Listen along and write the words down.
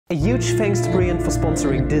A huge thanks to Brian for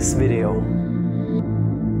sponsoring this video.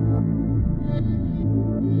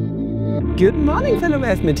 Good morning, fellow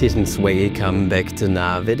mathematicians, welcome back to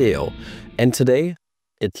another video. And today,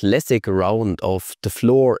 a classic round of the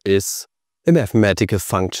floor is a mathematical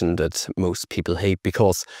function that most people hate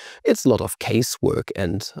because it's a lot of casework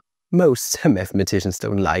and most mathematicians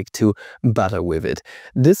don't like to bother with it.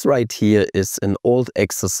 This right here is an old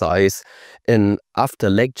exercise, an after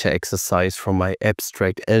lecture exercise from my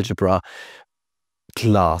abstract algebra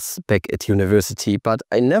class back at university, but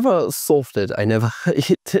I never solved it. I never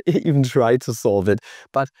even tried to solve it,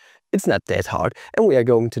 but it's not that hard and we are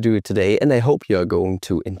going to do it today, and I hope you are going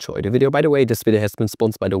to enjoy the video. By the way, this video has been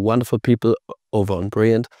sponsored by the wonderful people over on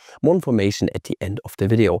Brilliant. More information at the end of the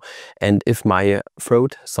video. And if my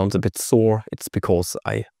throat sounds a bit sore, it's because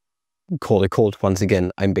I caught a cold once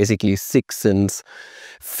again. I'm basically sick since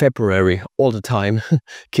February all the time.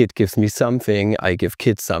 Kid gives me something, I give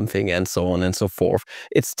kids something, and so on and so forth.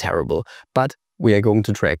 It's terrible, but we are going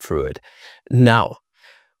to drag through it. Now,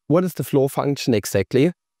 what is the floor function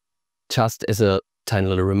exactly? Just as a tiny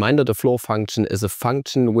little reminder, the floor function is a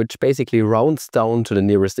function which basically rounds down to the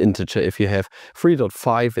nearest integer. If you have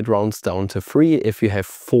 3.5, it rounds down to 3. If you have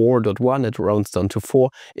 4.1, it rounds down to 4.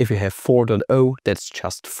 If you have 4.0, that's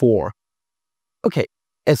just 4. Okay,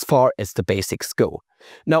 as far as the basics go.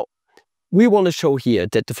 Now, we want to show here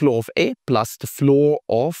that the floor of A plus the floor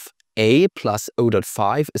of A plus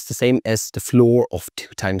 0.5 is the same as the floor of 2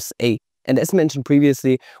 times A. And as mentioned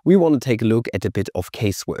previously, we want to take a look at a bit of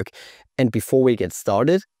casework. And before we get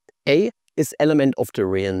started, A is element of the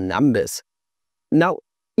real numbers. Now,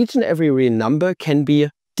 each and every real number can be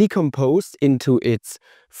decomposed into its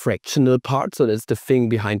fractional part, so that's the thing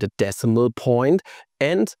behind the decimal point,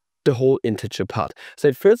 and the whole integer part. So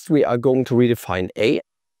at first we are going to redefine A.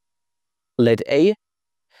 Let A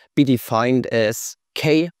be defined as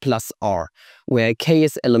k plus r, where k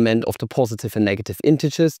is element of the positive and negative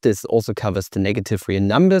integers. This also covers the negative real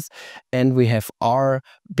numbers, and we have r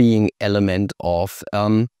being element of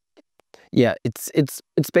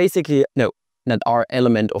it's basically, no, not r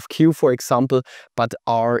element of q, for example, but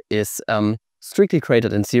r is strictly greater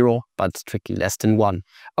than 0 but strictly less than 1.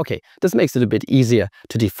 Okay, this makes it a bit easier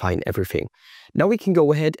to define everything. Now we can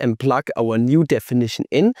go ahead and plug our new definition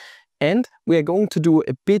in. And we are going to do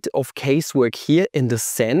a bit of casework here in the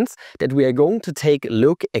sense that we are going to take a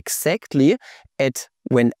look exactly at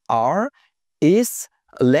when r is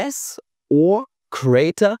less or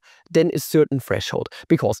greater than a certain threshold.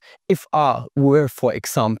 Because if r were, for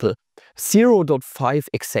example, 0.5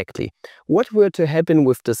 exactly, what were to happen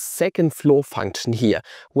with the second floor function here?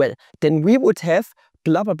 Well, then we would have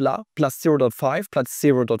blah blah blah plus 0.5 plus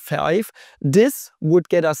 0.5. This would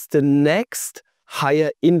get us the next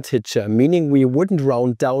higher integer, meaning we wouldn't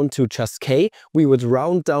round down to just k, we would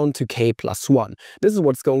round down to k plus 1. This is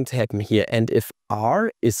what's going to happen here. And if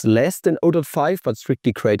r is less than 0.5 but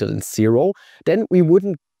strictly greater than 0, then we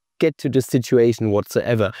wouldn't get to this situation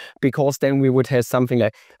whatsoever, because then we would have something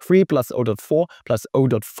like 3 plus 0.4 plus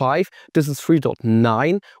 0.5. This is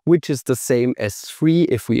 3.9, which is the same as 3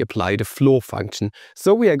 if we apply the floor function.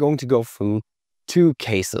 So we are going to go through two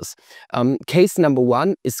cases. Case number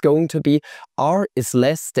one is going to be r is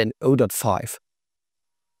less than 0.5.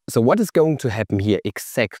 So what is going to happen here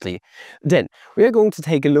exactly? Then we are going to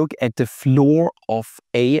take a look at the floor of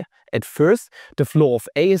A at first. The floor of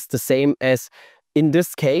A is the same as, in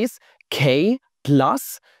this case, k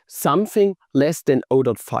plus something less than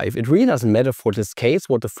 0.5. It really doesn't matter for this case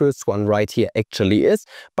what the first one right here actually is,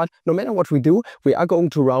 but no matter what we do, we are going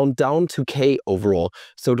to round down to k overall.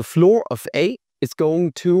 So the floor of A is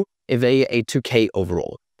going to evaluate to k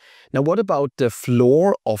overall. Now what about the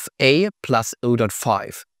floor of A plus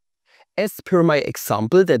 0.5? As per my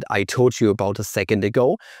example that I told you about a second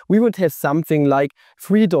ago, we would have something like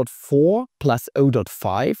 3.4 plus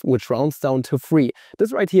 0.5, which rounds down to 3.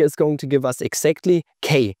 This right here is going to give us exactly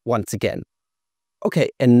k once again. Okay,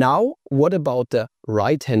 and now what about the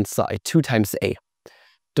right-hand side, 2 times A?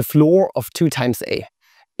 The floor of 2 times A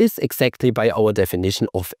is exactly, by our definition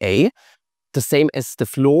of A, the same as the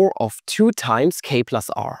floor of 2 times k plus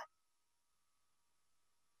r.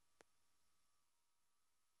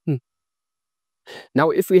 Now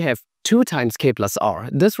if we have 2 times k plus r,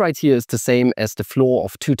 this right here is the same as the floor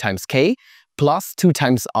of 2 times k plus 2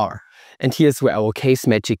 times r. And here's where our case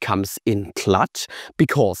magic comes in clutch,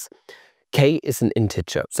 because k is an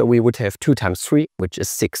integer. So we would have 2 times 3, which is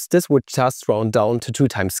 6. This would just round down to 2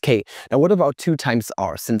 times k. Now what about 2 times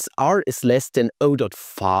r? Since r is less than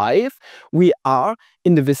 0.5, we are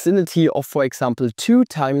in the vicinity of, for example, 2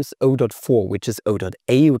 times 0.4, which is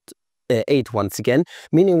 0.8 8 once again,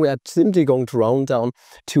 meaning we are simply going to round down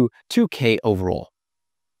to 2k overall.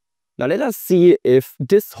 Now let us see if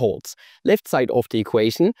this holds. Left side of the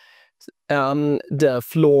equation, the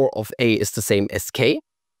floor of a is the same as k.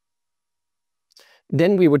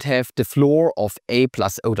 Then we would have the floor of a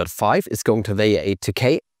plus O dot 5 is going to evaluate to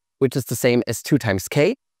k, which is the same as 2 times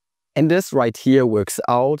k. And this right here works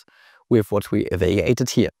out with what we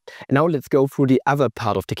evaluated here. And now let's go through the other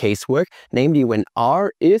part of the casework, namely when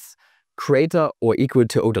r is greater or equal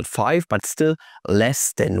to O dot 5, but still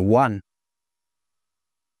less than 1.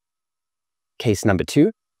 Case number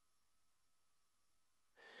 2.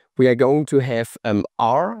 We are going to have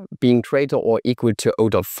r being greater or equal to O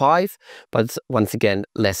dot 5, but once again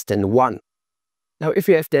less than 1. Now if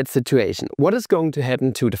you have that situation, what is going to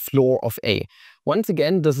happen to the floor of a? Once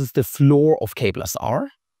again, this is the floor of k plus r.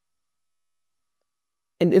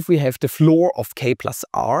 And if we have the floor of k plus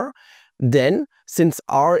r, then since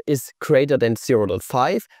r is greater than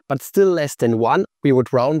 0.5, but still less than 1, we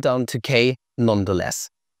would round down to k nonetheless.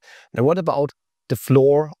 Now what about the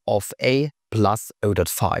floor of a plus O dot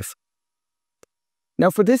 5?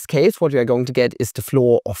 Now for this case, what we are going to get is the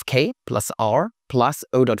floor of k plus r plus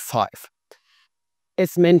O dot 5.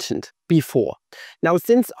 As mentioned before. Now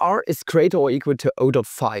since r is greater or equal to O dot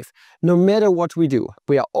 5, no matter what we do,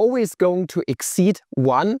 we are always going to exceed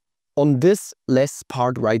 1 on this less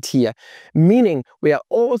part right here. Meaning we are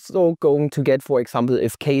also going to get, for example,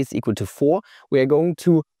 if k is equal to 4, we are going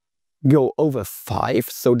to go over 5.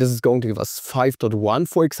 So this is going to give us 5.1,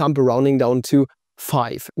 for example, rounding down to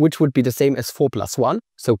 5, which would be the same as 4 plus 1.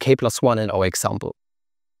 So k plus 1 in our example.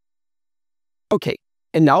 Okay,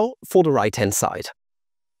 and now for the right-hand side.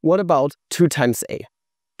 What about 2 times a?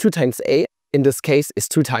 2 times a in this case is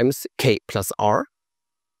 2 times k plus r.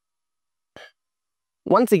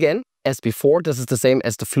 Once again, as before, this is the same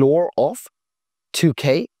as the floor of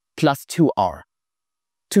 2k plus 2r.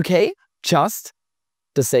 2k, just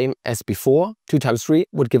the same as before. 2 times 3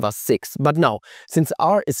 would give us 6. But now, since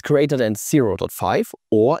r is greater than 0.5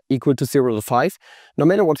 or equal to 0.5, no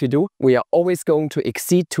matter what we do, we are always going to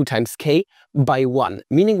exceed 2 times k by 1,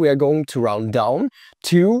 meaning we are going to round down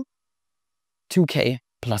to 2k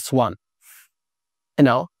plus 1. And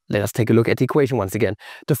now, let us take a look at the equation once again.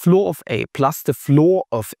 The floor of a plus the floor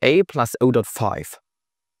of a plus O dot 5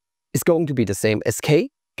 is going to be the same as k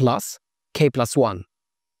plus 1.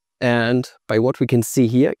 And by what we can see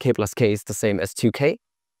here, k plus k is the same as 2k.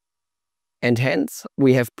 And hence,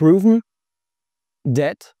 we have proven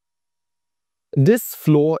that this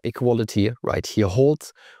floor equality right here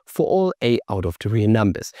holds for all a out of the real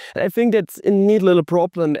numbers. And I think that's a neat little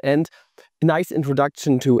problem and a nice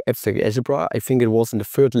introduction to abstract algebra. I think it was in the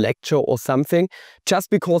 3rd lecture or something, just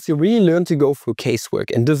because you really learn to go through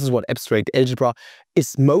casework. And this is what abstract algebra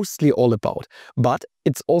is mostly all about. But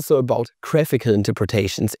it's also about graphical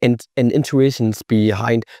interpretations and intuitions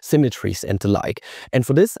behind symmetries and the like. And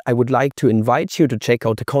for this, I would like to invite you to check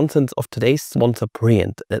out the contents of today's sponsor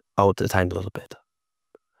Brilliant out a tiny little bit.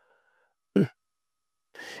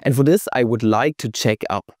 And for this, I would like you to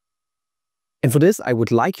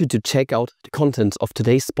check out the contents of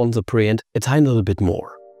today's sponsor Brilliant a tiny little bit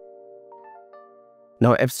more.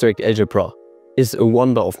 Now, abstract algebra is a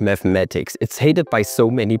wonder of mathematics. It's hated by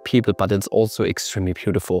so many people, but it's also extremely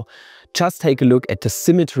beautiful. Just take a look at the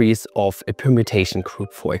symmetries of a permutation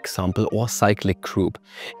group, for example, or cyclic group.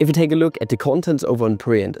 If you take a look at the contents over on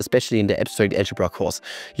Brilliant, especially in the abstract algebra course,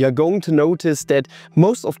 you're going to notice that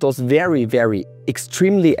most of those very, very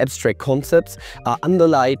extremely abstract concepts are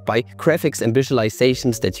underlined by graphics and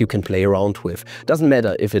visualizations that you can play around with. Doesn't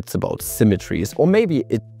matter if it's about symmetries, or maybe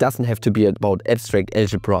it doesn't have to be about abstract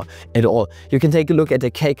algebra at all. You can take a look at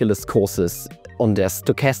the calculus courses, on their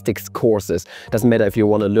stochastics courses. Doesn't matter if you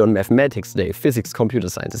want to learn mathematics today, physics, computer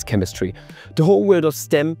sciences, chemistry. The whole world of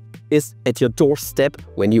STEM is at your doorstep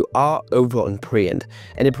when you are over on Brilliant.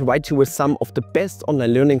 And it provides you with some of the best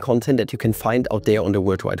online learning content that you can find out there on the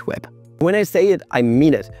World Wide Web. When I say it, I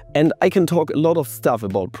mean it. And I can talk a lot of stuff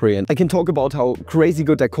about Brilliant. I can talk about how crazy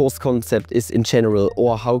good their course concept is in general,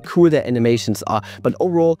 or how cool their animations are. But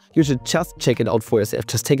overall, you should just check it out for yourself.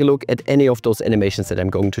 Just take a look at any of those animations that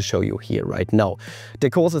I'm going to show you here right now.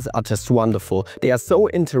 The courses are just wonderful. They are so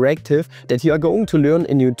interactive that you are going to learn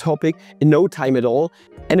a new topic in no time at all.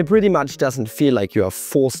 And it pretty much doesn't feel like you are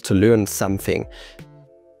forced to learn something.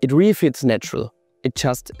 It really feels natural. it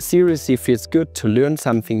just seriously feels good to learn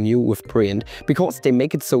something new with Brilliant, because they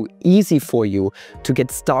make it so easy for you to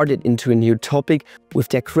get started into a new topic with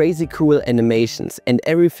their crazy cool animations and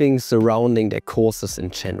everything surrounding their courses in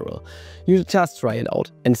general. You just try it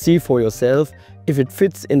out and see for yourself if it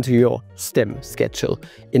fits into your STEM schedule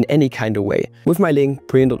in any kind of way. With my link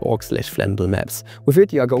brilliant.org/Flammable Maps. With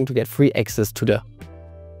it you are going to get free access to the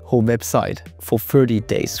whole website for 30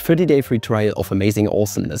 days. 30-day free trial of amazing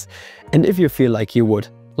awesomeness. And if you feel like you would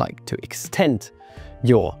like to extend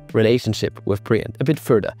your relationship with Brilliant a bit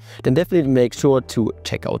further, then definitely make sure to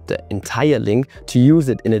check out the entire link to use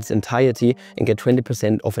it in its entirety and get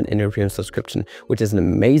 20% off an annual premium subscription, which is an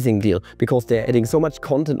amazing deal because they're adding so much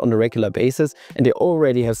content on a regular basis and they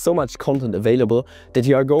already have so much content available that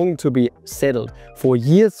you are going to be settled for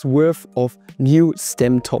years worth of new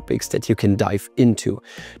STEM topics that you can dive into.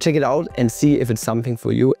 Check it out and see if it's something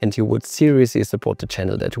for you, and you would seriously support the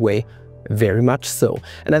channel that way. Very much so.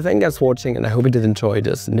 And I thank you guys for watching, and I hope you did enjoy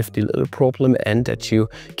this nifty little problem and that you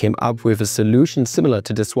came up with a solution similar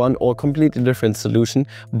to this one or a completely different solution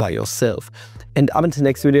by yourself. And up until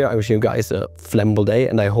next video, I wish you guys a flammable day,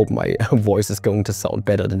 and I hope my voice is going to sound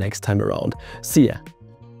better the next time around. See ya!